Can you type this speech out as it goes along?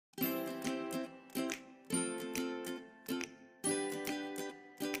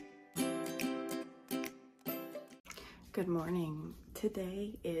Good morning.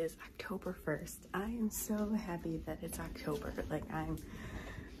 Today is October 1st. I am so happy that it's October. Like I'm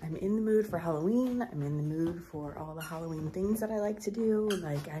in the mood for Halloween. I'm in the mood for all the Halloween things that I like to do.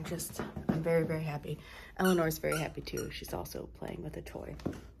 Like I'm very, very happy. Eleanor's very happy too. She's also playing with a toy.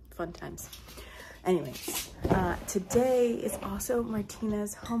 Fun times. Anyways, today is also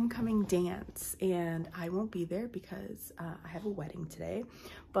Martina's homecoming dance, and I won't be there because I have a wedding today,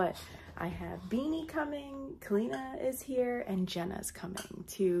 but I have Beanie coming, Kalina is here, and Jenna's coming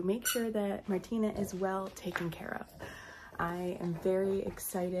to make sure that Martina is well taken care of. I am very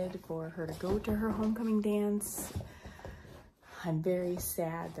excited for her to go to her homecoming dance. I'm very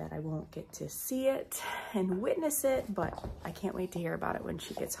sad that I won't get to see it and witness it, but I can't wait to hear about it when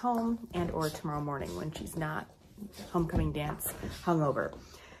she gets home and or tomorrow morning when she's not homecoming dance hungover.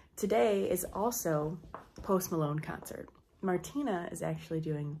 Today is also Post Malone concert. Martina is actually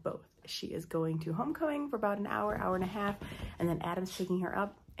doing both. She is going to homecoming for about an hour, hour and a half, and then Adam's picking her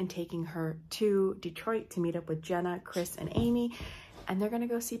up and taking her to Detroit to meet up with Jenna, Chris, and Amy. And they're gonna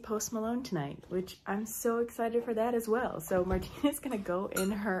go see Post Malone tonight, which I'm so excited for that as well. So Martina's gonna go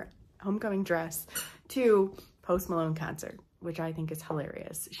in her homecoming dress to Post Malone concert, which I think is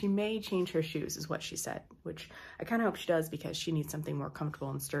hilarious. She may change her shoes is what she said, which I kind of hope she does because she needs something more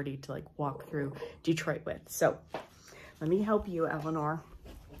comfortable and sturdy to like walk through Detroit with. So let me help you, Eleanor.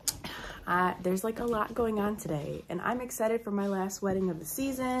 There's like a lot going on today, and I'm excited for my last wedding of the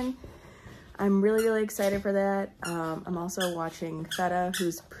season. I'm really, really excited for that. I'm also watching Feta,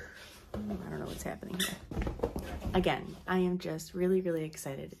 who's, I don't know what's happening here. Again, I am just really, really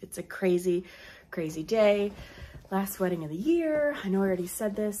excited. It's a crazy, crazy day. Last wedding of the year. I know I already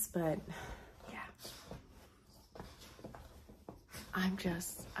said this, but yeah.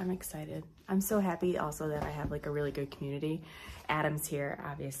 I'm excited. I'm so happy also that I have like a really good community. Adam's here,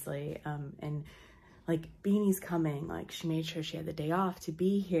 obviously, and like Beanie's coming. Like she made sure she had the day off to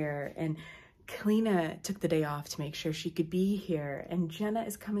be here, and Kalina took the day off to make sure she could be here, and Jenna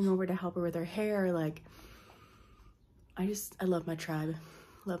is coming over to help her with her hair. Like, I love my tribe.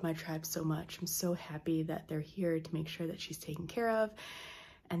 Love my tribe so much. I'm so happy that they're here to make sure that she's taken care of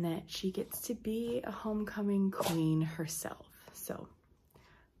and that she gets to be a homecoming queen herself. So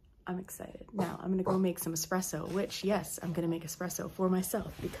I'm excited. Now I'm gonna go make some espresso, which yes, I'm gonna make espresso for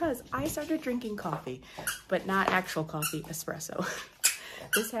myself because I started drinking coffee, but not actual coffee, espresso.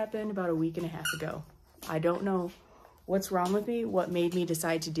 This happened about a week and a half ago. I don't know what's wrong with me, what made me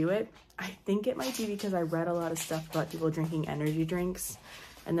decide to do it. I think it might be because I read a lot of stuff about people drinking energy drinks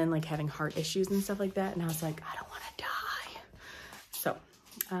and then like having heart issues and stuff like that. And I was like, I don't want to die. So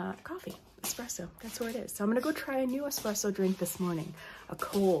coffee, espresso, that's what it is. So I'm gonna go try a new espresso drink this morning, a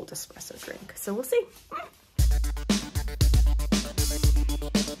cold espresso drink. So we'll see.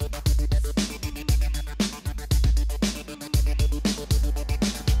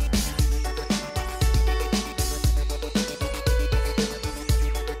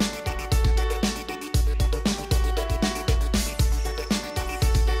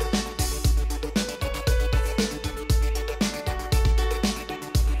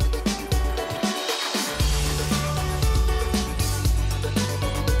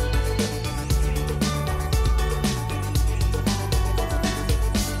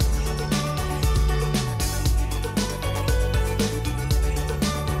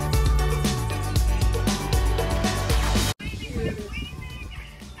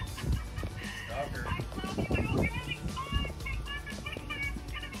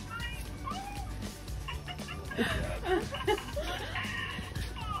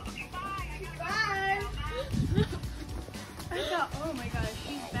 Oh my gosh,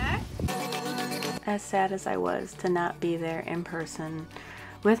 she's back? As sad as I was to not be there in person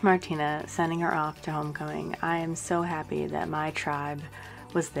with Martina, sending her off to homecoming, I am so happy that my tribe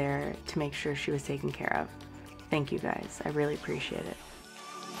was there to make sure she was taken care of. Thank you guys. I really appreciate it.